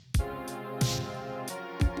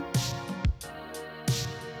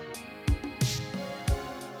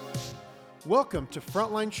Welcome to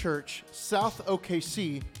Frontline Church South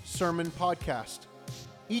OKC Sermon Podcast.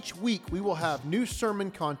 Each week we will have new sermon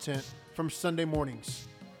content from Sunday mornings,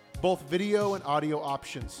 both video and audio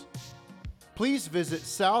options. Please visit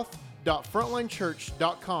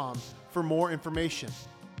south.frontlinechurch.com for more information.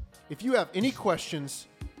 If you have any questions,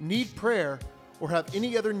 need prayer, or have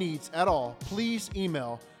any other needs at all, please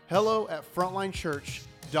email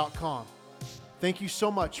hello@frontlinechurch.com. Thank you so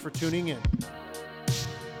much for tuning in.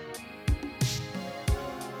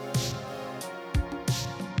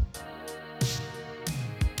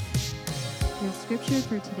 The scripture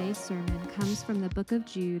for today's sermon comes from the book of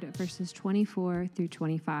Jude, verses 24 through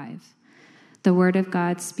 25. The word of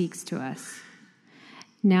God speaks to us.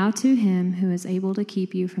 Now to him who is able to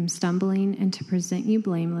keep you from stumbling and to present you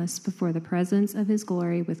blameless before the presence of his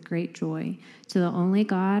glory with great joy, to the only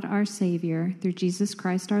God, our Savior, through Jesus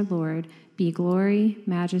Christ our Lord, be glory,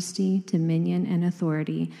 majesty, dominion, and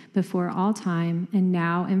authority before all time and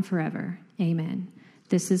now and forever. Amen.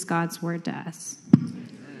 This is God's word to us.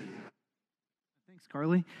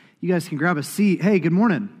 Carly, you guys can grab a seat. Hey, good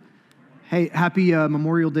morning. Hey, happy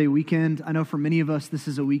Memorial Day weekend. I know for many of us, this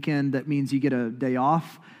is a weekend that means you get a day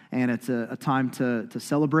off, and it's a time to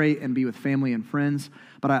celebrate and be with family and friends.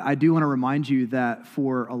 But I do want to remind you that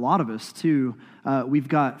for a lot of us, too, we've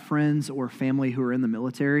got friends or family who are in the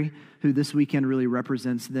military who this weekend really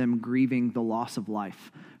represents them grieving the loss of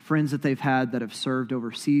life. Friends that they've had that have served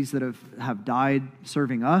overseas, that have died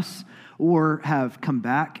serving us, or have come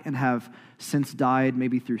back and have since died,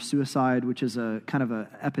 maybe through suicide, which is a kind of an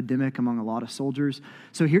epidemic among a lot of soldiers.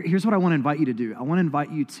 So here's what I want to invite you to do. I want to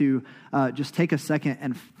invite you to just take a second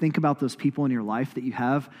and think about those people in your life that you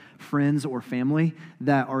have, friends or family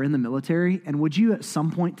that are in the military. And would you at some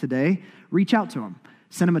point today reach out to them?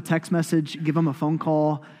 Send them a text message, give them a phone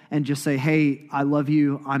call, and just say, hey, I love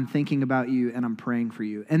you, I'm thinking about you, and I'm praying for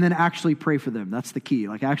you. And then actually pray for them. That's the key.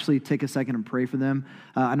 Like, actually take a second and pray for them.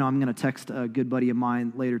 I know I'm going to text a good buddy of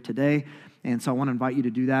mine later today, and so I want to invite you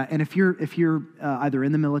to do that. And if you're either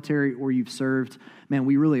in the military or you've served, man,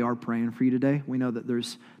 we really are praying for you today. We know that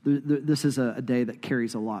this is a day that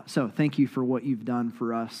carries a lot. So thank you for what you've done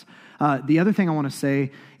for us. The other thing I want to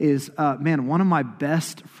say is, man, one of my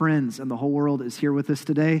best friends in the whole world is here with us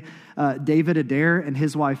today, David Adair and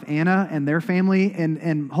his wife Anna and their family.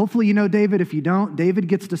 And hopefully you know David. If you don't, David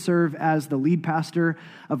gets to serve as the lead pastor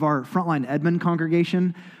of our Frontline Edmond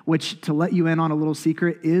congregation, which, to let you in on a little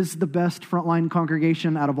secret, is the best Frontline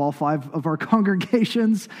congregation out of all 5 of our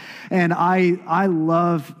congregations. And I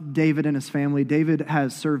love David and his family. David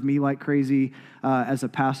has served me like crazy as a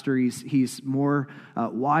pastor. He's more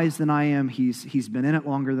wise than I am. He's been in it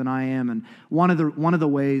longer than I am. And one of the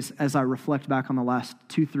ways, as I reflect back on the last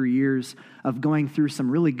 2-3 years of going through some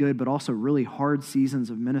really good but also really hard seasons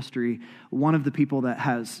of ministry, one of the people that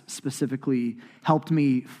has specifically helped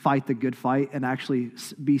me fight the good fight and actually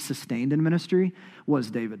be sustained in ministry was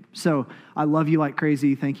David. So I love you like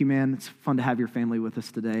crazy. Thank you, man. It's fun to have your family with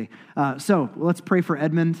us today. So let's pray for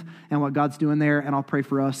Edmond and what God's doing there, and I'll pray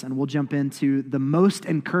for us, and we'll jump into the most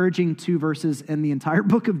encouraging 2 verses in the entire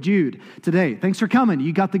book of Jude today. Thanks for coming.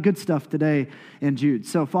 You got the good stuff today in Jude.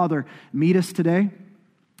 So, Father, meet us today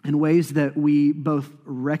in ways that we both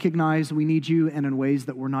recognize we need you and in ways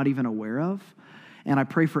that we're not even aware of. And I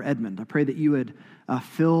pray for Edmond. I pray that you would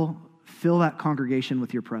fill that congregation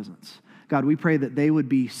with your presence. God, we pray that they would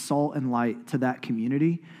be salt and light to that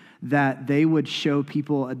community, that they would show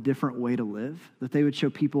people a different way to live, that they would show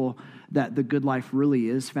people that the good life really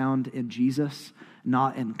is found in Jesus,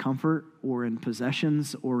 not in comfort or in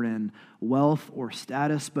possessions or in wealth or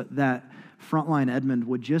status, but that Frontline Edmond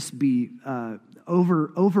would just be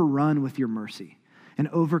overrun with your mercy and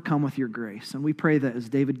overcome with your grace. And we pray that as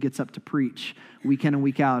David gets up to preach week in and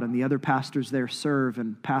week out, and the other pastors there serve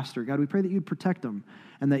and pastor, God, we pray that you'd protect them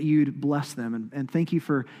and that you'd bless them. And thank you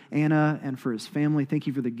for Anna and for his family. Thank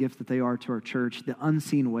you for the gift that they are to our church, the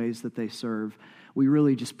unseen ways that they serve. We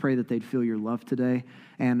really just pray that they'd feel your love today.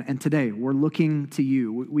 And today, we're looking to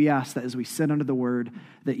you. We ask that as we sit under the word,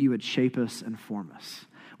 that you would shape us and form us.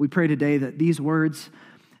 We pray today that these words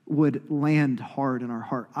would land hard in our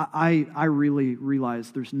heart. I really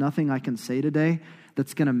realize there's nothing I can say today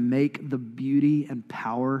that's going to make the beauty and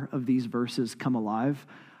power of these verses come alive.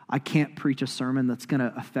 I can't preach a sermon that's going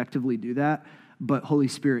to effectively do that, but Holy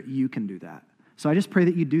Spirit, you can do that. So I just pray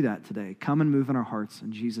that you do that today. Come and move in our hearts.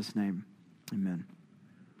 In Jesus' name, amen.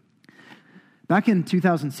 Back in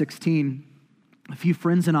 2016, a few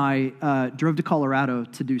friends and I drove to Colorado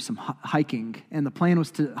to do some hiking, and the plan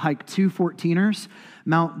was to hike 2 14ers,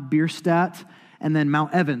 Mount Bierstadt and then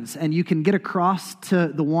Mount Evans. And you can get across to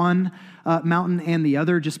the one mountain and the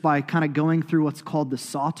other just by kind of going through what's called the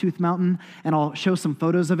Sawtooth Mountain, and I'll show some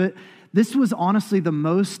photos of it. This was honestly the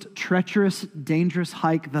most treacherous, dangerous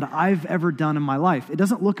hike that I've ever done in my life. It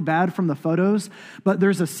doesn't look bad from the photos, but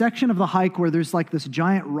there's a section of the hike where there's like this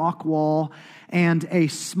giant rock wall and a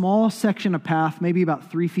small section of path, maybe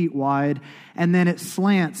about 3 feet wide, and then it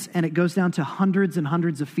slants and it goes down to hundreds and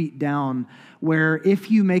hundreds of feet down, where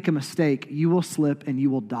if you make a mistake, you will slip and you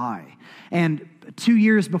will die. And 2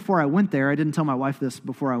 years before I went there, I didn't tell my wife this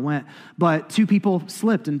before I went, but 2 people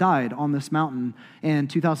slipped and died on this mountain in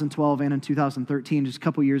 2012 and in 2013, just a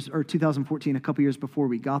couple years, or 2014, a couple years before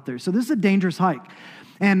we got there. So this is a dangerous hike.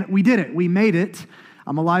 And we did it. We made it.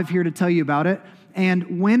 I'm alive here to tell you about it.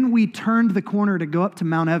 And when we turned the corner to go up to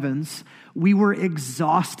Mount Evans, we were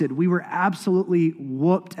exhausted. We were absolutely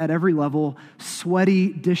whooped at every level,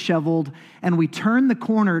 sweaty, disheveled. And we turned the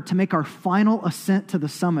corner to make our final ascent to the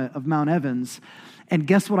summit of Mount Evans. And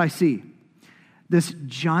guess what I see? This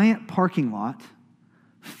giant parking lot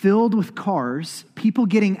filled with cars, people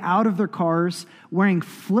getting out of their cars, wearing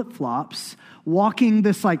flip-flops, walking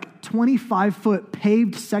this like 25-foot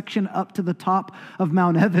paved section up to the top of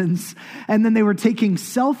Mount Evans, and then they were taking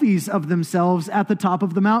selfies of themselves at the top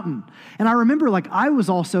of the mountain. And I remember like I was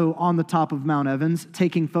also on the top of Mount Evans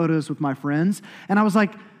taking photos with my friends, and I was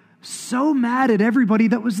like so mad at everybody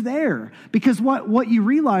that was there, because what you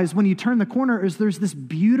realize when you turn the corner is there's this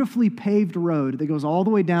beautifully paved road that goes all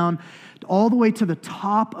the way down, all the way to the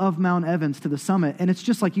top of Mount Evans, to the summit, and it's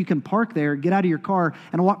just like you can park there, get out of your car,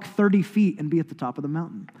 and walk 30 feet and be at the top of the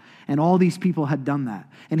mountain. And all these people had done that.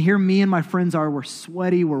 And here me and my friends we're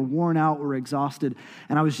sweaty, we're worn out, we're exhausted,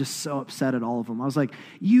 and I was just so upset at all of them. I was like,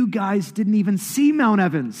 you guys didn't even see Mount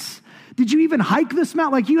Evans. Did you even hike this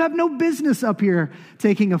mountain? Like, you have no business up here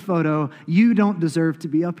taking a photo. You don't deserve to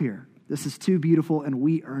be up here. This is too beautiful, and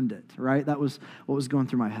we earned it, right? That was what was going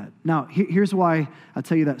through my head. Now, here's why I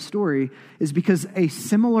tell you that story, is because a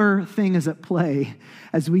similar thing is at play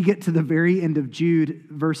as we get to the very end of Jude,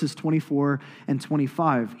 verses 24 and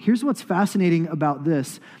 25. Here's what's fascinating about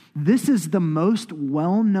this. This is the most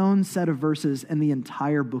well-known set of verses in the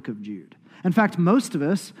entire book of Jude. In fact, most of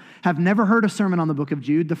us have never heard a sermon on the book of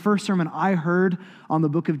Jude. The first sermon I heard on the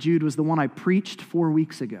book of Jude was the one I preached 4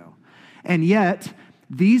 weeks ago. And yet,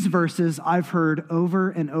 these verses I've heard over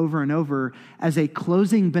and over and over as a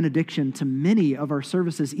closing benediction to many of our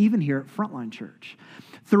services, even here at Frontline Church.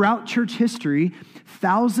 Throughout church history,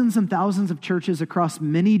 thousands and thousands of churches across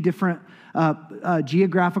many different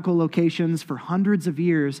geographical locations for hundreds of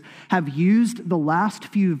years have used the last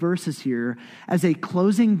few verses here as a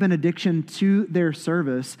closing benediction to their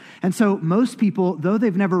service. And so most people, though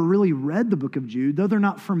they've never really read the book of Jude, though they're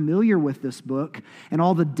not familiar with this book and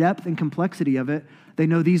all the depth and complexity of it, they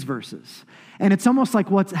know these verses. And it's almost like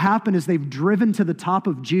what's happened is they've driven to the top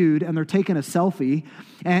of Jude and they're taking a selfie,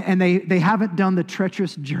 and they haven't done the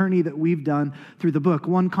treacherous journey that we've done through the book.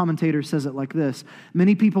 One commentator says it like this: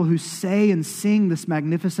 many people who say and sing this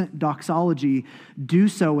magnificent doxology do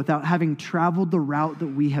so without having traveled the route that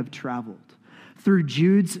we have traveled, through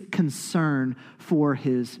Jude's concern for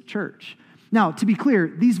his church. Now, to be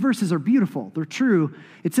clear, these verses are beautiful. They're true.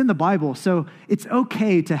 It's in the Bible, so it's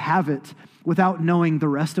okay to have it without knowing the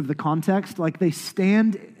rest of the context. Like, they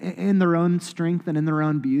stand in their own strength and in their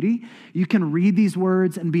own beauty. You can read these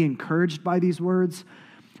words and be encouraged by these words.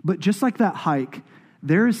 But just like that hike,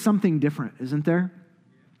 there is something different, isn't there?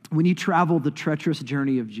 When you travel the treacherous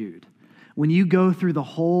journey of Jude, when you go through the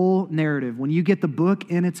whole narrative, when you get the book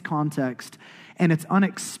in its context, and it's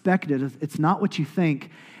unexpected, it's not what you think,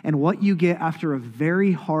 and what you get after a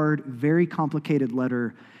very hard, very complicated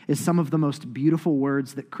letter is some of the most beautiful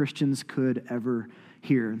words that Christians could ever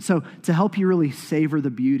hear. And so to help you really savor the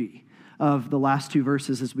beauty of the last 2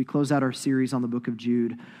 verses as we close out our series on the book of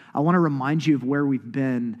Jude, I want to remind you of where we've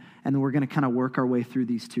been, and then we're going to kind of work our way through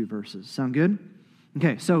these 2 verses. Sound good?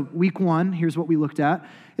 Okay, so week 1, here's what we looked at,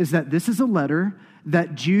 is that this is a letter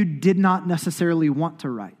that Jude did not necessarily want to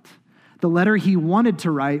write. The letter he wanted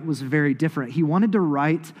to write was very different. He wanted to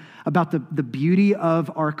write about the beauty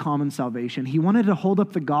of our common salvation. He wanted to hold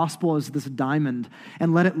up the gospel as this diamond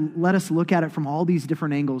and let us look at it from all these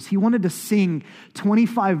different angles. He wanted to sing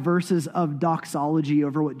 25 verses of doxology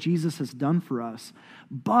over what Jesus has done for us.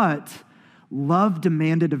 But love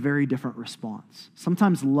demanded a very different response.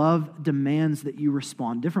 Sometimes love demands that you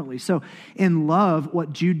respond differently. So in love,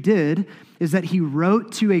 what Jude did is that he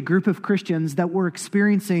wrote to a group of Christians that were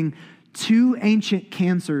experiencing 2 ancient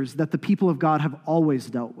cancers that the people of God have always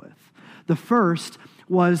dealt with. The first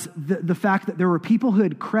was the fact that there were people who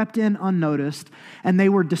had crept in unnoticed, and they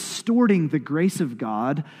were distorting the grace of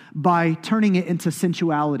God by turning it into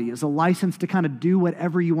sensuality, as a license to kind of do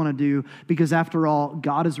whatever you want to do, because after all,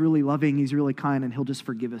 God is really loving, he's really kind, and he'll just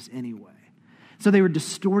forgive us anyway. So they were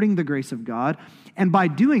distorting the grace of God, and by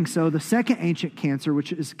doing so, the second ancient cancer,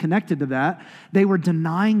 which is connected to that, they were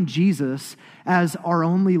denying Jesus as our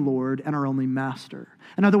only Lord and our only Master.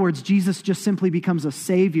 In other words, Jesus just simply becomes a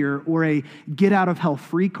savior or a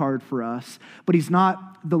get-out-of-hell-free card for us, but he's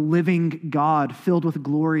not the living God filled with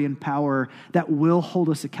glory and power that will hold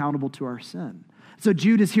us accountable to our sin. So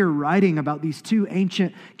Jude is here writing about these two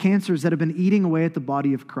ancient cancers that have been eating away at the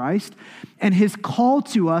body of Christ, and his call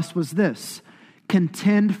to us was this: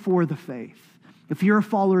 contend for the faith. If you're a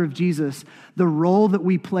follower of Jesus, the role that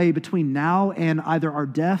we play between now and either our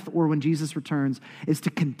death or when Jesus returns is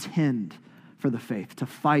to contend for the faith, to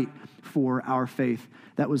fight for our faith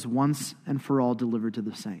that was once and for all delivered to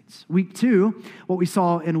the saints. Week 2, what we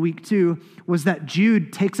saw in week 2 was that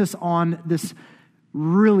Jude takes us on this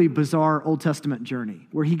really bizarre Old Testament journey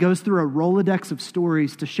where he goes through a Rolodex of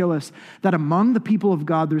stories to show us that among the people of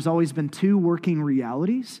God, there's always been two working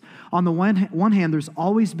realities. On the one hand, there's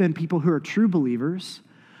always been people who are true believers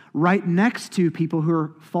right next to people who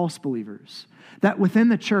are false believers. That within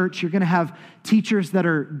the church, you're going to have teachers that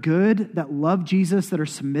are good, that love Jesus, that are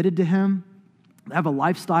submitted to him, that have a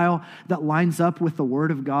lifestyle that lines up with the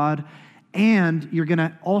word of God, and you're going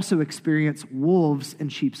to also experience wolves in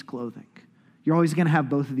sheep's clothing. You're always going to have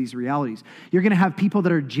both of these realities. You're going to have people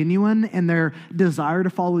that are genuine in their desire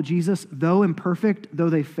to follow Jesus, though imperfect,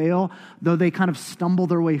 though they fail, though they kind of stumble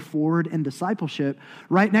their way forward in discipleship,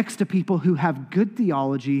 right next to people who have good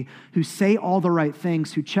theology, who say all the right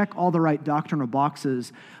things, who check all the right doctrinal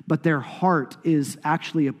boxes, but their heart is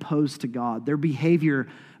actually opposed to God. Their behavior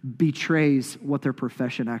betrays what their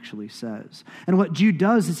profession actually says. And what Jude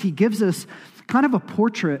does is he gives us kind of a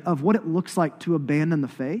portrait of what it looks like to abandon the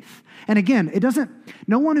faith. And again,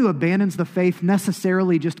 no one who abandons the faith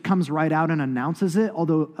necessarily just comes right out and announces it,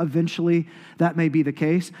 although eventually that may be the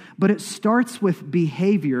case. But it starts with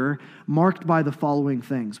behavior marked by the following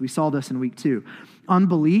things. We saw this in week 2.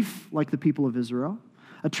 Unbelief, like the people of Israel.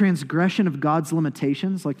 A transgression of God's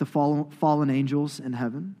limitations, like the fallen angels in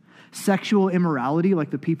heaven. Sexual immorality,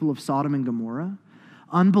 like the people of Sodom and Gomorrah.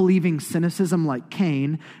 Unbelieving cynicism, like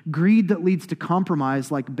Cain. Greed that leads to compromise,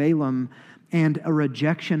 like Balaam. And a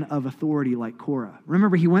rejection of authority, like Korah.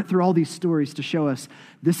 Remember, he went through all these stories to show us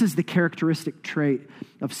this is the characteristic trait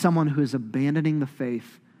of someone who is abandoning the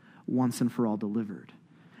faith once and for all delivered.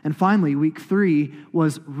 And finally, week 3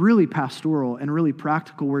 was really pastoral and really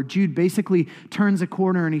practical, where Jude basically turns a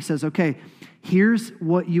corner and he says, okay, here's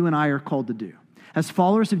what you and I are called to do. As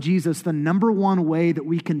followers of Jesus, the number one way that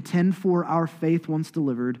we contend for our faith once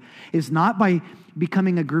delivered is not by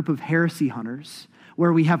becoming a group of heresy hunters,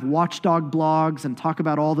 where we have watchdog blogs and talk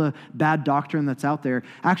about all the bad doctrine that's out there.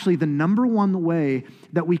 Actually, the number one way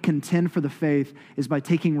that we contend for the faith is by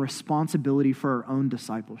taking responsibility for our own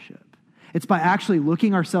discipleship. It's by actually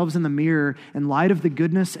looking ourselves in the mirror in light of the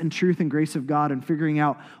goodness and truth and grace of God and figuring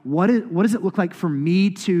out what does it look like for me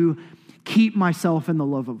to keep myself in the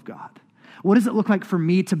love of God? What does it look like for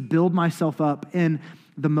me to build myself up in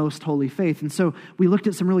the most holy faith? And so we looked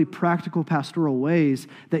at some really practical pastoral ways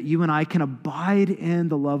that you and I can abide in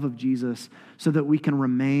the love of Jesus so that we can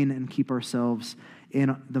remain and keep ourselves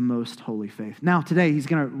in the most holy faith. Now, today, he's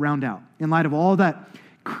going to round out. In light of all that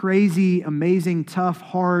crazy, amazing, tough,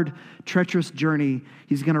 hard, treacherous journey,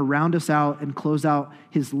 he's going to round us out and close out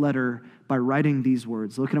his letter by writing these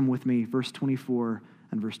words. Look at them with me, verse 24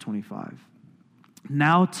 and verse 25.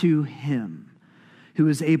 Now to him who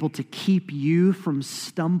is able to keep you from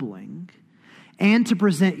stumbling and to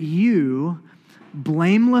present you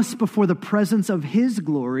blameless before the presence of his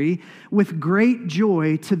glory with great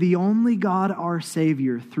joy, to the only God our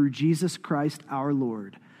Savior through Jesus Christ our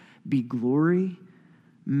Lord, be glory,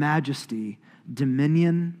 majesty,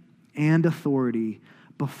 dominion, and authority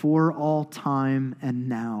before all time and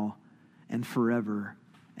now and forever.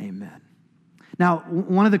 Amen. Now,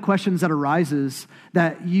 one of the questions that arises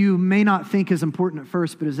that you may not think is important at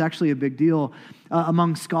first, but is actually a big deal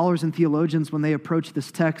among scholars and theologians when they approach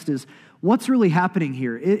this text is, what's really happening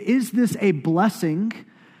here? Is this a blessing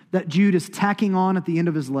that Jude is tacking on at the end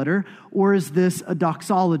of his letter, or is this a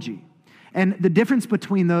doxology? And the difference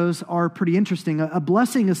between those are pretty interesting. A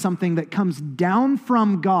blessing is something that comes down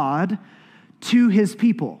from God to his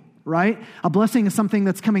people. Right? A blessing is something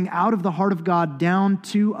that's coming out of the heart of God down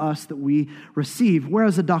to us that we receive,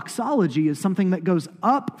 whereas a doxology is something that goes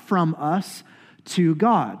up from us to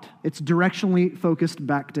God. It's directionally focused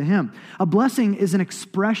back to him. A blessing is an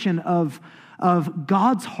expression of of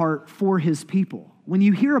God's heart for his people. When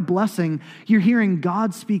you hear a blessing, you're hearing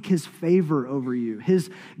God speak his favor over you, his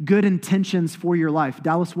good intentions for your life.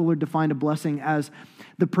 Dallas Willard defined a blessing as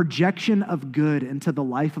the projection of good into the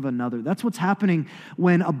life of another. That's what's happening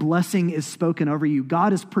when a blessing is spoken over you.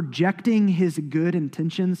 God is projecting his good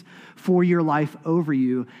intentions for your life over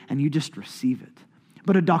you, and you just receive it.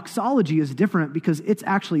 But a doxology is different because it's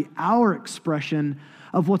actually our expression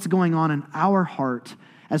of what's going on in our heart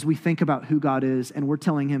as we think about who God is, and we're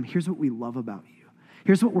telling him, here's what we love about you.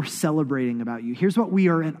 Here's what we're celebrating about you. Here's what we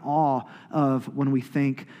are in awe of when we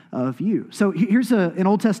think of you. So here's an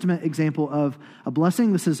Old Testament example of a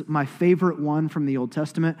blessing. This is my favorite one from the Old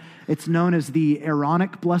Testament. It's known as the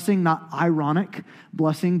Aaronic blessing, not ironic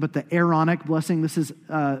blessing, but the Aaronic blessing. This is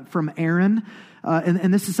from Aaron.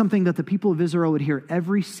 And this is something that the people of Israel would hear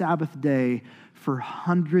every Sabbath day for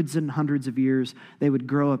hundreds and hundreds of years. They would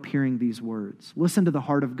grow up hearing these words. Listen to the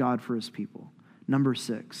heart of God for his people. Number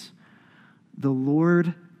 6. The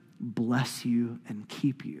Lord bless you and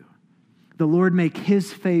keep you. The Lord make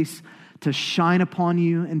his face to shine upon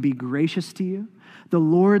you and be gracious to you. The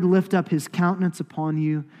Lord lift up his countenance upon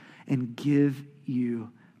you and give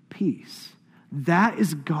you peace. That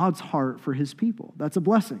is God's heart for his people. That's a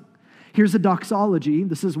blessing. Here's a doxology.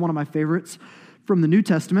 This is one of my favorites from the New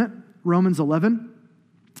Testament, Romans 11.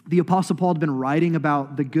 The Apostle Paul had been writing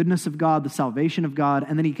about the goodness of God, the salvation of God,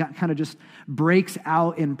 and then he kind of just breaks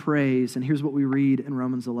out in praise. And here's what we read in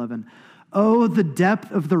Romans 11. Oh, the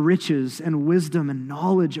depth of the riches and wisdom and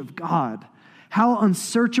knowledge of God. How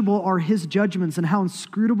unsearchable are his judgments and how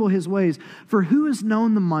inscrutable his ways. For who has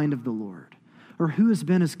known the mind of the Lord? Or who has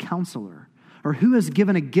been his counselor? Or who has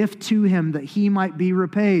given a gift to him that he might be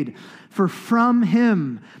repaid? For from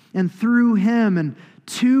him and through him and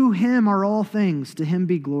to him are all things. To him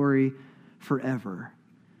be glory forever.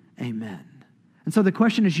 Amen. And so the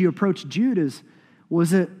question as you approach Jude is,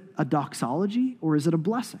 was it a doxology or is it a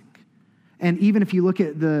blessing? And even if you look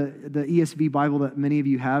at the ESV Bible that many of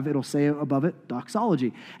you have, it'll say above it,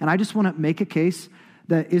 doxology. And I just want to make a case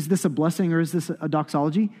that is this a blessing or is this a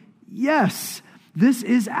doxology? Yes. This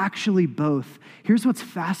is actually both. Here's what's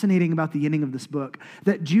fascinating about the ending of this book,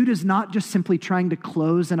 that Jude is not just simply trying to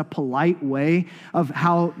close in a polite way of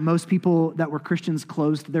how most people that were Christians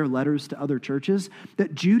closed their letters to other churches,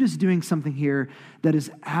 that Jude is doing something here that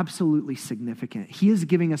is absolutely significant. He is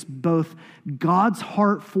giving us both God's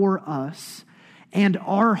heart for us and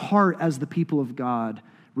our heart as the people of God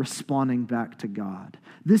responding back to God.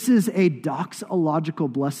 This is a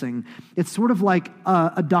doxological blessing. It's sort of like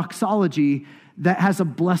a doxology that has a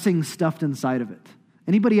blessing stuffed inside of it.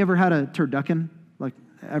 Anybody ever had a turducken? Like,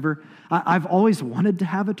 ever? I've always wanted to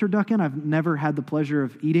have a turducken. I've never had the pleasure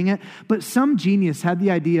of eating it. But some genius had the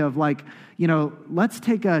idea of let's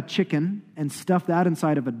take a chicken and stuff that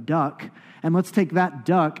inside of a duck, and let's take that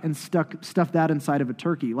duck and stuff that inside of a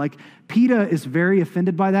turkey. Like, PETA is very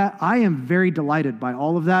offended by that. I am very delighted by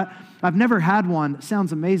all of that. I've never had one. It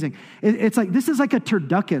sounds amazing. It's like, this is like a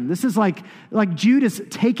turducken. This is like Jude is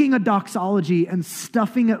taking a doxology and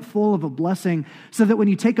stuffing it full of a blessing so that when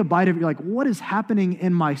you take a bite of it, you're like, what is happening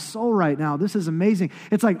in my soul right now? This is amazing.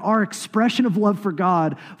 It's like our expression of love for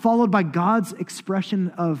God followed by God's expression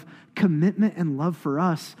of commitment and love for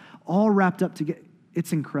us, all wrapped up together.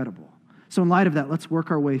 It's incredible. So in light of that, let's work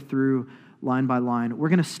our way through line by line. We're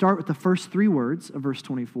going to start with the first 3 words of verse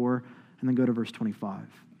 24 and then go to verse 25.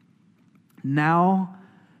 Now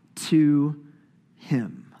to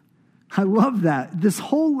him. I love that. This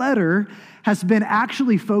whole letter has been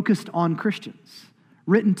actually focused on Christians,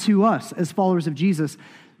 written to us as followers of Jesus,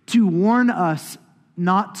 to warn us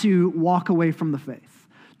not to walk away from the faith,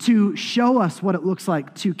 to show us what it looks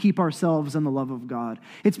like to keep ourselves in the love of God.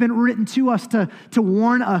 It's been written to us to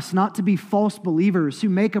warn us not to be false believers who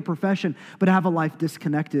make a profession but have a life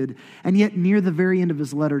disconnected. And yet near the very end of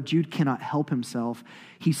his letter, Jude cannot help himself.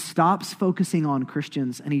 He stops focusing on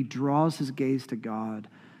Christians and he draws his gaze to God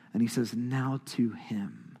and he says, now to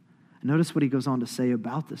him. And notice what he goes on to say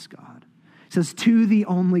about this God. He says, to the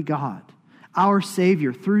only God, our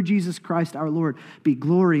Savior, through Jesus Christ our Lord, be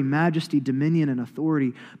glory, majesty, dominion, and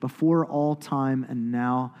authority before all time and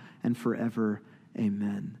now and forever.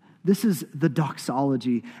 Amen. This is the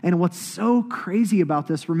doxology. And what's so crazy about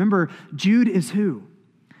this, remember, Jude is who?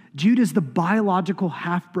 Jude is the biological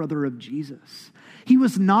half-brother of Jesus. He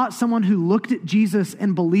was not someone who looked at Jesus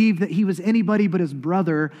and believed that he was anybody but his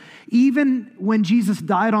brother. Even when Jesus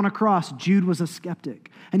died on a cross, Jude was a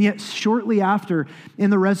skeptic. And yet shortly after,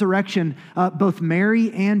 in the resurrection, both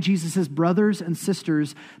Mary and Jesus' brothers and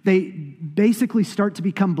sisters, they basically start to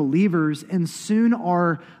become believers and soon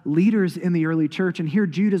are leaders in the early church. And here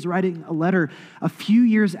Jude is writing a letter a few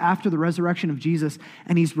years after the resurrection of Jesus,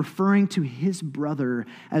 and he's referring to his brother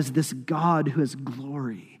as this God who has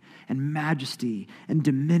glory and majesty and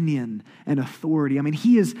dominion and authority. I mean,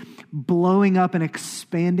 he is blowing up and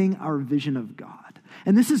expanding our vision of God.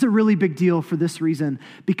 And this is a really big deal for this reason,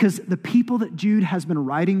 because the people that Jude has been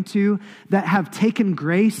writing to that have taken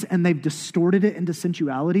grace and they've distorted it into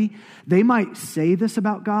sensuality, they might say this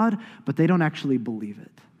about God, but they don't actually believe it.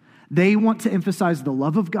 They want to emphasize the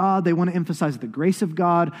love of God. They want to emphasize the grace of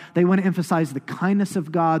God. They want to emphasize the kindness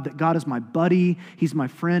of God, that God is my buddy, he's my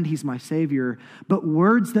friend, he's my savior. But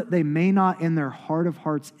words that they may not in their heart of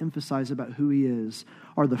hearts emphasize about who he is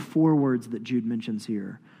are the four words that Jude mentions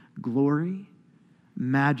here: glory,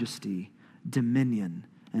 majesty, dominion,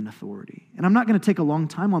 and authority. And I'm not going to take a long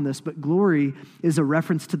time on this, but glory is a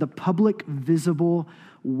reference to the public, visible,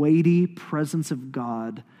 weighty presence of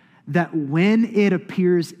God that when it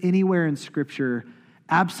appears anywhere in Scripture,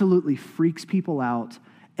 absolutely freaks people out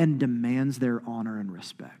and demands their honor and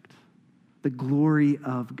respect. The glory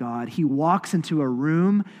of God. He walks into a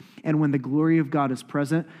room, and when the glory of God is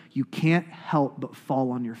present, you can't help but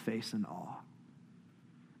fall on your face in awe.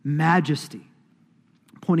 Majesty,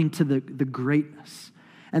 pointing to the greatness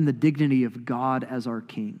and the dignity of God as our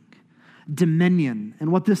King. Dominion,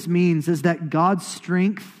 and what this means is that God's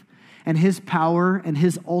strength and his power and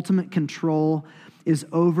his ultimate control is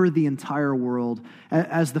over the entire world.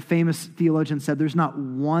 As the famous theologian said, there's not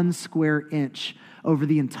one square inch over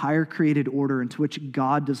the entire created order into which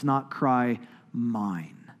God does not cry,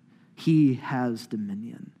 mine. He has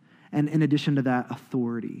dominion. And in addition to that,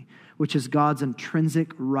 authority, which is God's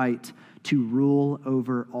intrinsic right to rule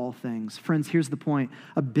over all things. Friends, here's the point.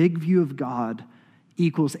 A big view of God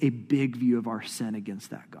equals a big view of our sin against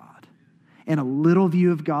that God. And a little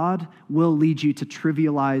view of God will lead you to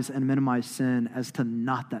trivialize and minimize sin as to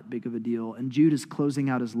not that big of a deal. And Jude is closing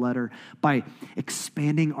out his letter by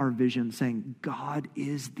expanding our vision, saying, God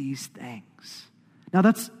is these things. Now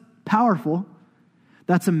that's powerful.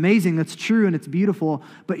 That's amazing. That's true and it's beautiful.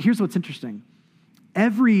 But here's what's interesting.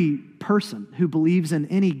 Every person who believes in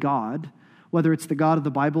any God, whether it's the God of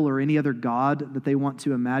the Bible or any other God that they want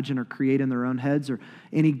to imagine or create in their own heads, or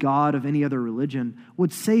any God of any other religion,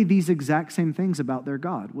 would say these exact same things about their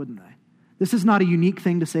God, wouldn't they? This is not a unique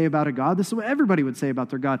thing to say about a God. This is what everybody would say about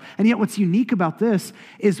their God. And yet what's unique about this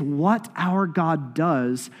is what our God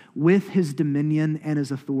does with his dominion and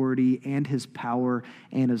his authority and his power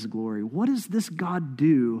and his glory. What does this God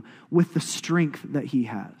do with the strength that he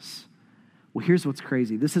has? Well, here's what's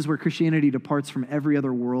crazy. This is where Christianity departs from every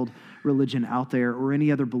other world religion out there or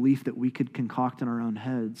any other belief that we could concoct in our own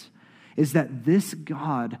heads, is that this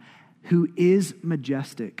God, who is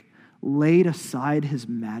majestic, laid aside his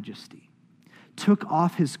majesty, took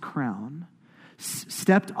off his crown,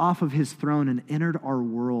 stepped off of his throne, and entered our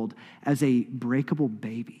world as a breakable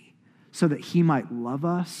baby so that he might love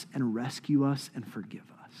us and rescue us and forgive us.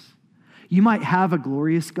 You might have a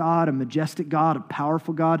glorious God, a majestic God, a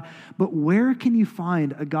powerful God, but where can you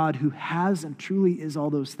find a God who has and truly is all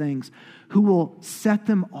those things, who will set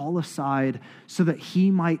them all aside so that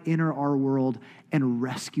he might enter our world and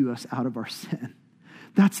rescue us out of our sin?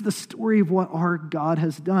 That's the story of what our God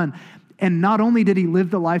has done. And not only did he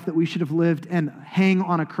live the life that we should have lived and hang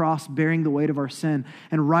on a cross bearing the weight of our sin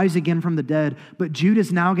and rise again from the dead, but Jude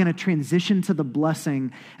is now going to transition to the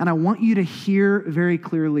blessing. And I want you to hear very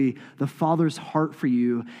clearly the Father's heart for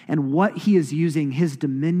you and what he is using his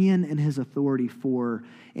dominion and his authority for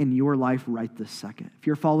in your life right this second. If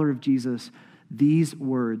you're a follower of Jesus, these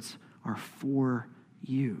words are for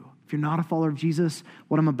you. If you're not a follower of Jesus,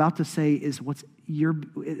 what I'm about to say is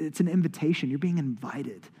it's an invitation. You're being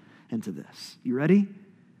invited into this. You ready?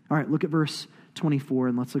 All right, look at verse 24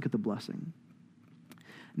 and let's look at the blessing.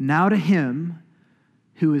 Now to him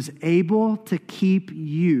who is able to keep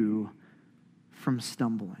you from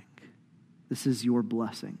stumbling. This is your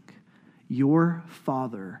blessing. Your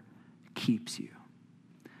Father keeps you.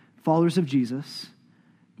 Followers of Jesus,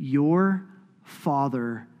 your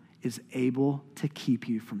Father is able to keep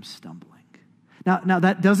you from stumbling. Now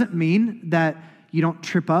that doesn't mean that you don't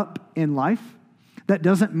trip up in life. That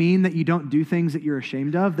doesn't mean that you don't do things that you're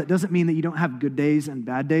ashamed of. That doesn't mean that you don't have good days and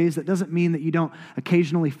bad days. That doesn't mean that you don't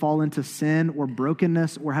occasionally fall into sin or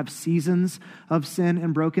brokenness or have seasons of sin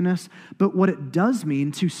and brokenness. But what it does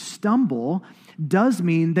mean, to stumble, does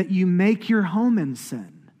mean that you make your home in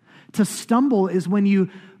sin. To stumble is when you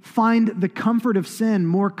find the comfort of sin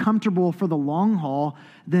more comfortable for the long haul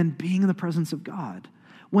than being in the presence of God.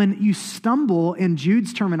 When you stumble, in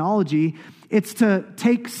Jude's terminology, it's to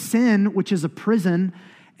take sin, which is a prison,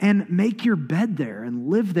 and make your bed there and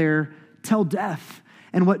live there till death.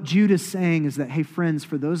 And what Jude is saying is that, hey, friends,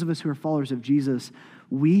 for those of us who are followers of Jesus,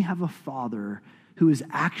 we have a Father who is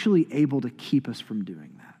actually able to keep us from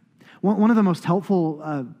doing that. One of the most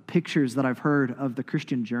helpful pictures that I've heard of the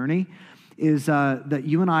Christian journey is that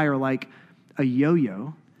you and I are like a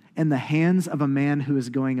yo-yo in the hands of a man who is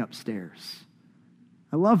going upstairs.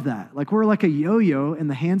 I love that. Like, we're like a yo-yo in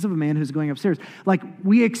the hands of a man who's going upstairs. Like,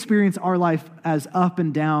 we experience our life as up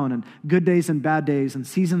and down and good days and bad days and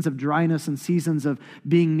seasons of dryness and seasons of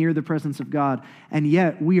being near the presence of God. And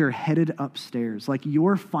yet we are headed upstairs. Like,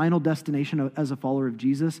 your final destination as a follower of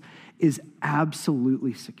Jesus is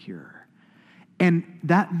absolutely secure. And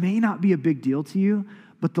that may not be a big deal to you,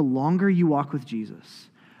 but the longer you walk with Jesus,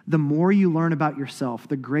 the more you learn about yourself,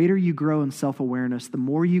 the greater you grow in self-awareness, the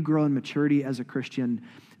more you grow in maturity as a Christian,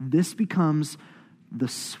 this becomes the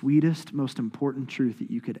sweetest, most important truth that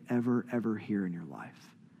you could ever hear in your life.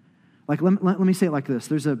 Like, let me say it like this.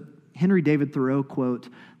 There's a Henry David Thoreau quote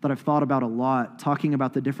that I've thought about a lot, talking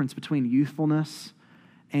about the difference between youthfulness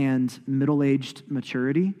and middle-aged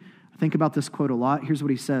maturity. I think about this quote a lot. Here's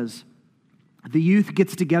what he says. The youth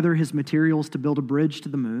gets together his materials to build a bridge to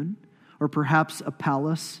the moon, or perhaps a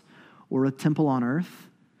palace or a temple on earth.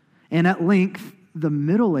 And at length, the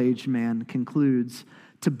middle-aged man concludes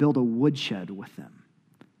to build a woodshed with them.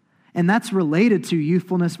 And that's related to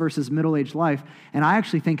youthfulness versus middle-aged life. And I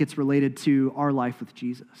actually think it's related to our life with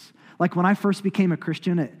Jesus. Like, when I first became a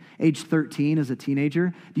Christian at age 13 as a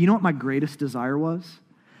teenager, do you know what my greatest desire was?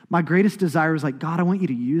 My greatest desire was like, God, I want you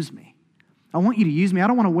to use me. I want you to use me. I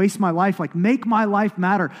don't want to waste my life. Like, make my life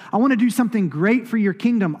matter. I want to do something great for your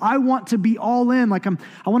kingdom. I want to be all in. Like,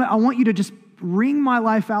 I want you to just wring my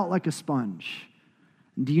life out like a sponge.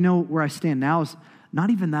 And do you know where I stand now? Is not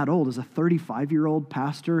even that old. As a 35-year-old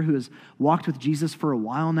pastor who has walked with Jesus for a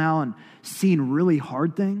while now and seen really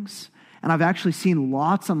hard things. And I've actually seen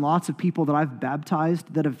lots and lots of people that I've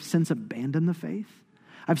baptized that have since abandoned the faith.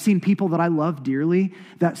 I've seen people that I love dearly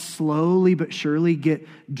that slowly but surely get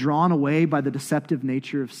drawn away by the deceptive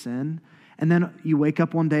nature of sin. And then you wake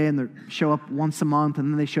up one day and they show up once a month,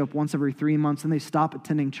 and then they show up once every 3 months, and they stop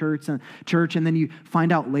attending church, and then you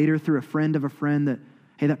find out later through a friend of a friend that,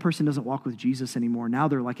 hey, that person doesn't walk with Jesus anymore. Now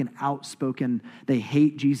they're like an outspoken, they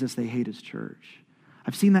hate Jesus, they hate his church.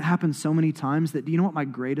 I've seen that happen so many times that, do you know what my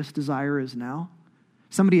greatest desire is now?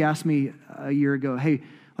 Somebody asked me a year ago, hey,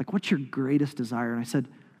 like, what's your greatest desire? And I said,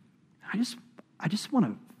 I just want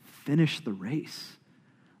to finish the race.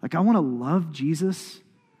 Like, I want to love Jesus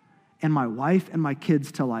and my wife and my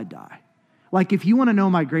kids till I die. Like, if you want to know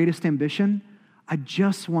my greatest ambition, I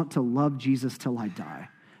just want to love Jesus till I die.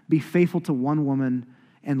 Be faithful to one woman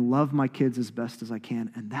and love my kids as best as I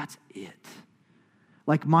can. And that's it.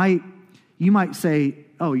 Like, you might say,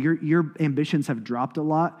 oh, your ambitions have dropped a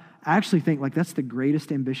lot. I actually think, like, that's the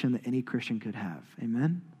greatest ambition that any Christian could have.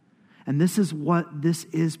 Amen? And this is what this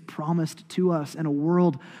is promised to us in a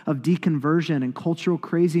world of deconversion and cultural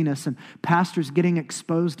craziness and pastors getting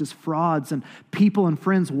exposed as frauds and people and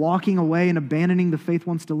friends walking away and abandoning the faith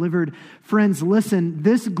once delivered. Friends, listen,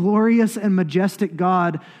 this glorious and majestic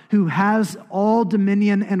God who has all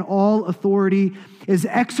dominion and all authority is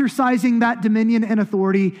exercising that dominion and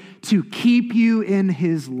authority to keep you in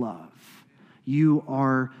his love. You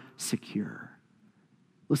are secure.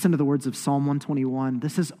 Listen to the words of Psalm 121.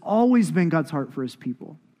 This has always been God's heart for his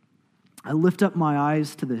people. I lift up my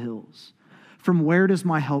eyes to the hills. From where does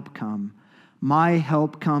my help come? My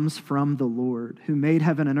help comes from the Lord, who made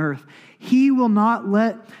heaven and earth. He will not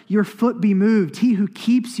let your foot be moved. He who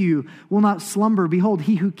keeps you will not slumber. Behold,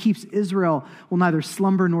 he who keeps Israel will neither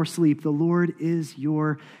slumber nor sleep. The Lord is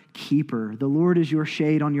your keeper. The Lord is your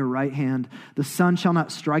shade on your right hand. The sun shall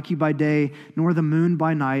not strike you by day, nor the moon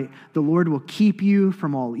by night. The Lord will keep you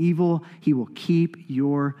from all evil. He will keep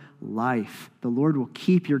your life. The Lord will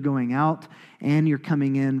keep your going out and your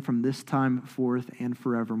coming in from this time forth and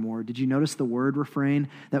forevermore. Did you notice the word refrain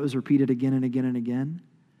that was repeated again and again and again?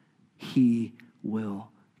 He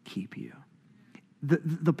will keep you.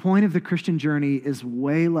 The point of the Christian journey is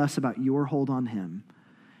way less about your hold on him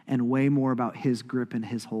and way more about his grip and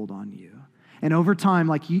his hold on you. And over time,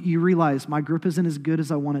 like you realize my grip isn't as good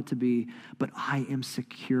as I want it to be, but I am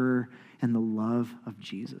secure in the love of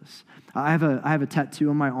Jesus. I have a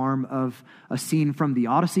tattoo on my arm of a scene from the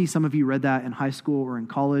Odyssey. Some of you read that in high school or in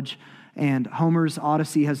college. And Homer's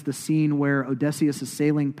Odyssey has the scene where Odysseus is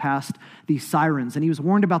sailing past these sirens. And he was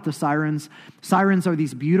warned about the sirens. Sirens are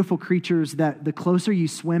these beautiful creatures that the closer you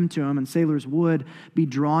swim to them, and sailors would be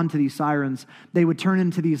drawn to these sirens, they would turn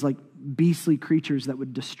into these like beastly creatures that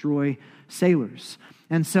would destroy sailors.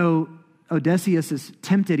 And so Odysseus is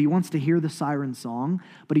tempted. He wants to hear the siren song,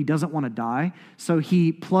 but he doesn't want to die. So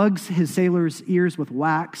he plugs his sailors' ears with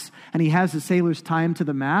wax, and he has his sailors tie him to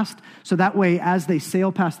the mast. So that way, as they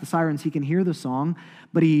sail past the sirens, he can hear the song,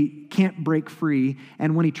 but he can't break free.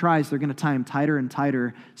 And when he tries, they're going to tie him tighter and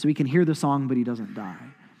tighter so he can hear the song, but he doesn't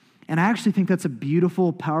die. And I actually think that's a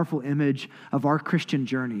beautiful, powerful image of our Christian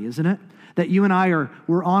journey, isn't it? That you and I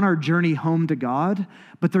we're on our journey home to God,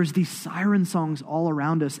 but there's these siren songs all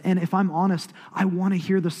around us. And if I'm honest, I want to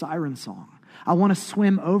hear the siren song. I want to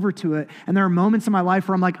swim over to it. And there are moments in my life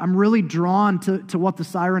where I'm really drawn to what the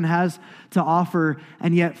siren has to offer.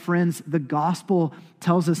 And yet, friends, the gospel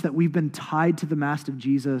tells us that we've been tied to the mast of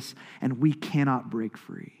Jesus and we cannot break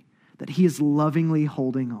free, that he is lovingly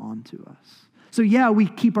holding on to us. So yeah, we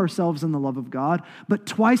keep ourselves in the love of God, but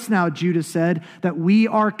twice now Judah said that we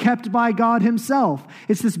are kept by God himself.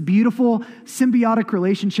 It's this beautiful symbiotic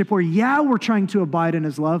relationship where yeah, we're trying to abide in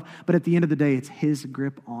his love, but at the end of the day, it's his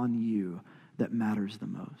grip on you that matters the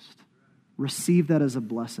most. Receive that as a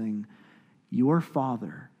blessing. Your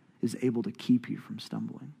Father is able to keep you from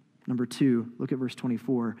stumbling. Number 2, look at verse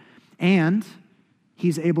 24. And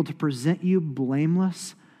he's able to present you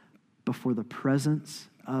blameless before the presence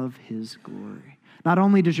of his glory. Not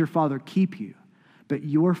only does your Father keep you, but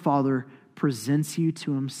your Father presents you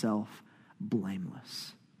to himself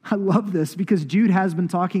blameless. I love this because Jude has been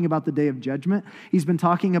talking about the day of judgment. He's been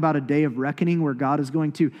talking about a day of reckoning where God is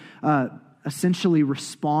going to essentially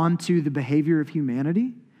respond to the behavior of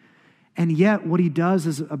humanity. And yet what he does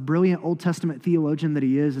as a brilliant Old Testament theologian that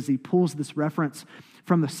he is he pulls this reference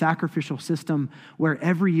from the sacrificial system where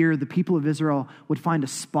every year the people of Israel would find a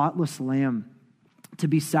spotless lamb to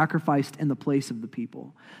be sacrificed in the place of the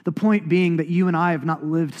people. The point being that you and I have not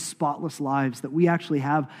lived spotless lives, that we actually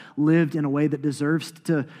have lived in a way that deserves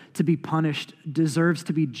to be punished, deserves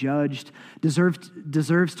to be judged,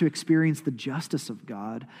 deserves to experience the justice of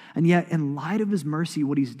God. And yet, in light of his mercy,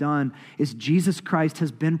 what he's done is Jesus Christ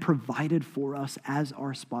has been provided for us as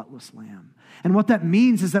our spotless lamb. And what that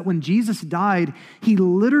means is that when Jesus died, he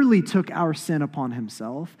literally took our sin upon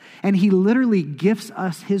himself, and he literally gifts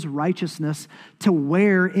us his righteousness to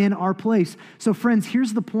wear in our place. So friends,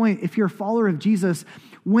 here's the point. If you're a follower of Jesus,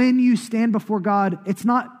 when you stand before God, it's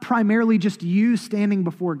not primarily just you standing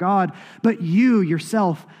before God, but you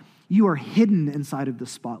yourself, you are hidden inside of the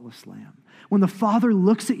spotless lamb. When the Father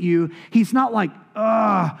looks at you, he's not like,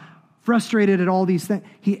 frustrated at all these things.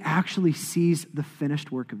 He actually sees the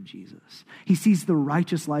finished work of Jesus. He sees the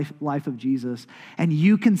righteous life of Jesus. And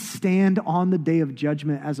you can stand on the day of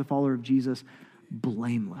judgment as a follower of Jesus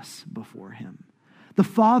blameless before him. The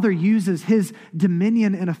Father uses his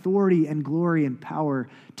dominion and authority and glory and power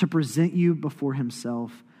to present you before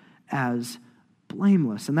himself as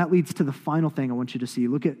blameless. And that leads to the final thing I want you to see.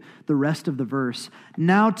 Look at the rest of the verse.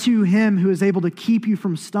 Now to him who is able to keep you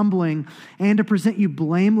from stumbling and to present you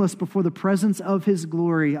blameless before the presence of his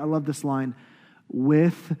glory. I love this line.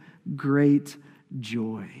 With great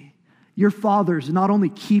joy. Your Father's not only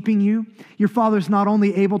keeping you, your Father's not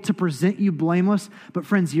only able to present you blameless, but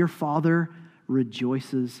friends, your Father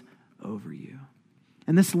rejoices over you.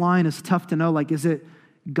 And this line is tough to know. Like, is it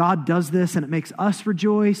God does this and it makes us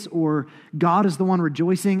rejoice, or God is the one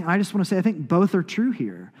rejoicing? I just want to say, I think both are true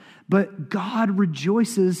here. But God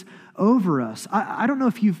rejoices over us. I don't know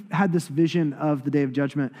if you've had this vision of the day of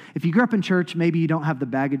judgment. If you grew up in church, maybe you don't have the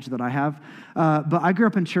baggage that I have. But I grew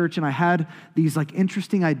up in church and I had these like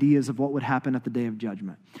interesting ideas of what would happen at the day of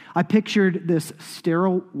judgment. I pictured this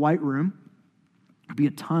sterile white room. There'd be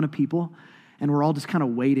a ton of people. And we're all just kind of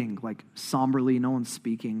waiting, like somberly, no one's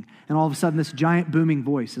speaking. And all of a sudden, this giant booming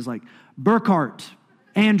voice is like, Burkhart,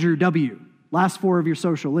 Andrew W., last 4 of your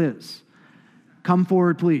social is. Come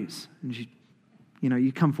forward, please. And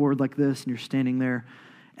you come forward like this, and you're standing there.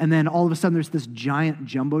 And then all of a sudden, there's this giant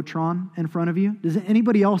Jumbotron in front of you. Does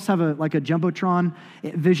anybody else have a Jumbotron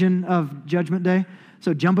vision of Judgment Day?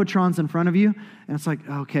 So Jumbotron's in front of you, and it's like,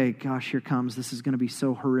 okay, gosh, here comes. This is going to be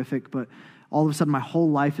so horrific, but all of a sudden, my whole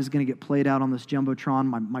life is going to get played out on this Jumbotron.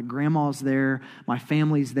 My grandma's there, my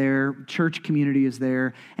family's there, church community is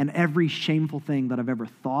there, and every shameful thing that I've ever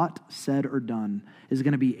thought, said, or done is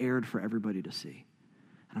going to be aired for everybody to see.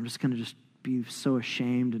 And I'm just going to be so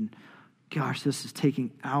ashamed and, gosh, this is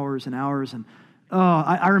taking hours and hours. And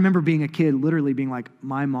I remember being a kid literally being like,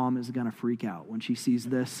 my mom is going to freak out when she sees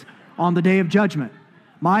this on the day of judgment.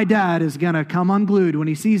 My dad is going to come unglued when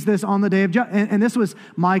he sees this on the day of judgment. And this was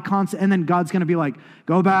my concept. And then God's going to be like,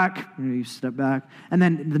 go back. And you step back. And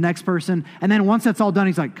then the next person. And then once that's all done,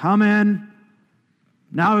 he's like, come in.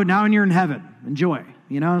 Now you're in heaven. Enjoy.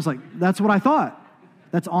 I was like, that's what I thought.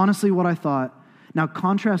 That's honestly what I thought. Now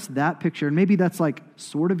contrast that picture. And maybe that's like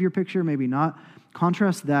sort of your picture, maybe not.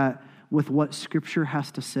 Contrast that with what Scripture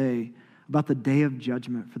has to say about the day of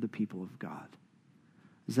judgment for the people of God.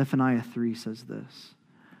 Zephaniah 3 says this.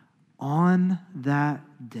 On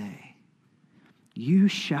that day, you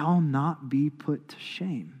shall not be put to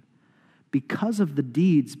shame because of the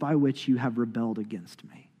deeds by which you have rebelled against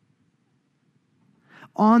me.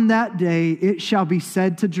 On that day, it shall be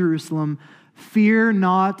said to Jerusalem, fear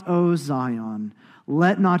not, O Zion.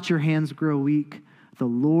 Let not your hands grow weak. The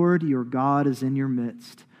Lord your God is in your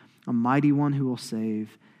midst, a mighty one who will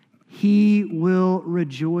save. He will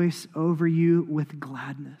rejoice over you with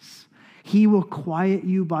gladness. He will quiet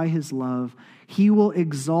you by his love. He will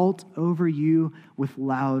exult over you with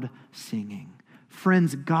loud singing.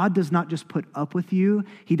 Friends, God does not just put up with you.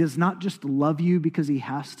 He does not just love you because he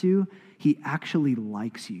has to. He actually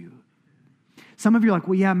likes you. Some of you are like,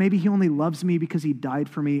 well, yeah, maybe he only loves me because he died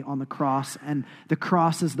for me on the cross, and the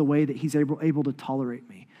cross is the way that he's able to tolerate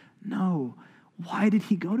me. No. Why did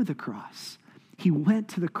he go to the cross? He went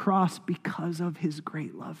to the cross because of his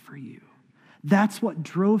great love for you. That's what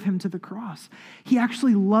drove him to the cross. He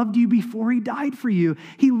actually loved you before he died for you.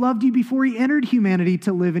 He loved you before he entered humanity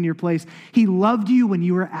to live in your place. He loved you when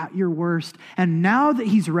you were at your worst. And now that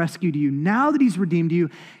he's rescued you, now that he's redeemed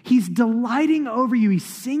you, he's delighting over you. He's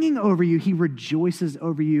singing over you. He rejoices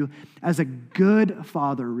over you as a good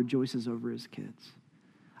father rejoices over his kids.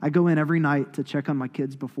 I go in every night to check on my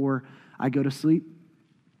kids before I go to sleep.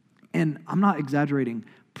 And I'm not exaggerating.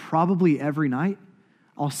 Probably every night,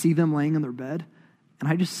 I'll see them laying in their bed, and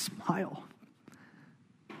I just smile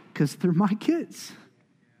because they're my kids.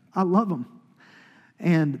 I love them,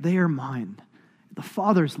 and they are mine. The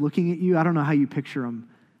Father's looking at you. I don't know how you picture him.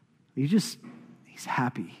 He's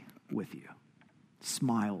happy with you,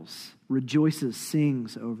 smiles, rejoices,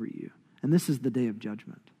 sings over you. And this is the day of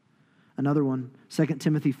judgment. Another one, 2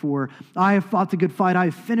 Timothy 4, I have fought the good fight. I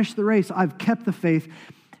have finished the race. I've kept the faith.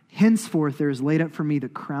 Henceforth, there is laid up for me the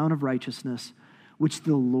crown of righteousness, which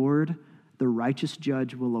the Lord, the righteous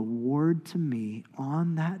judge, will award to me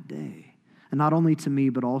on that day. And not only to me,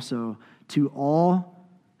 but also to all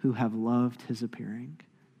who have loved his appearing.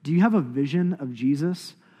 Do you have a vision of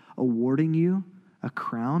Jesus awarding you a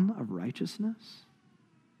crown of righteousness?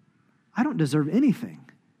 I don't deserve anything.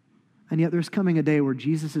 And yet there's coming a day where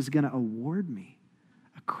Jesus is going to award me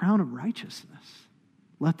a crown of righteousness.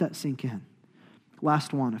 Let that sink in.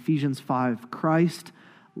 Last one, Ephesians 5. Christ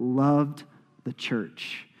loved the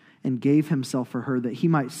church and gave himself for her that he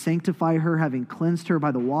might sanctify her, having cleansed her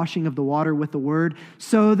by the washing of the water with the word,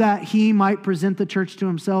 so that he might present the church to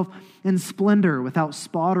himself in splendor, without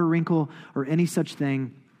spot or wrinkle or any such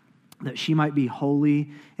thing, that she might be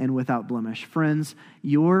holy and without blemish. Friends,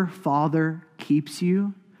 your Father keeps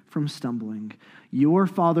you from stumbling. Your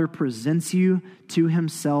Father presents you to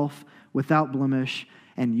himself without blemish,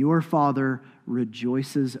 and your Father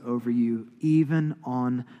rejoices over you even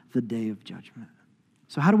on the day of judgment.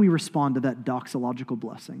 So how do we respond to that doxological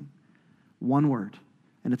blessing? One word,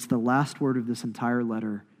 and it's the last word of this entire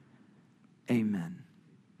letter, amen.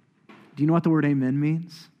 Do you know what the word amen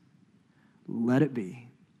means? Let it be.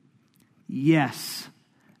 Yes,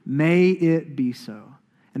 may it be so.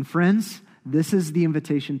 And friends, this is the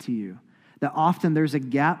invitation to you, that often there's a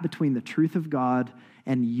gap between the truth of God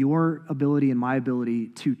and your ability and my ability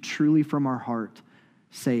to truly from our heart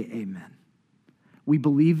say amen. We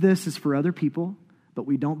believe this is for other people, but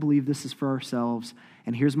we don't believe this is for ourselves.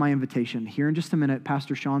 And here's my invitation. Here in just a minute,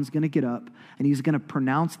 Pastor Sean's going to get up and he's going to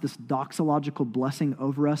pronounce this doxological blessing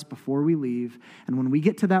over us before we leave. And when we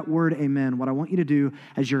get to that word amen, what I want you to do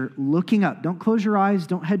as you're looking up, don't close your eyes,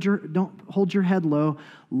 don't hold your head low,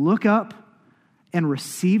 look up and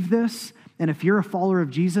receive this. And if you're a follower of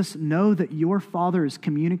Jesus, know that your Father is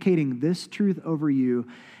communicating this truth over you.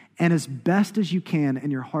 And as best as you can in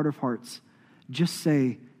your heart of hearts, just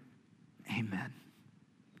say, amen.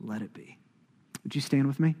 Let it be. Would you stand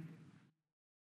with me?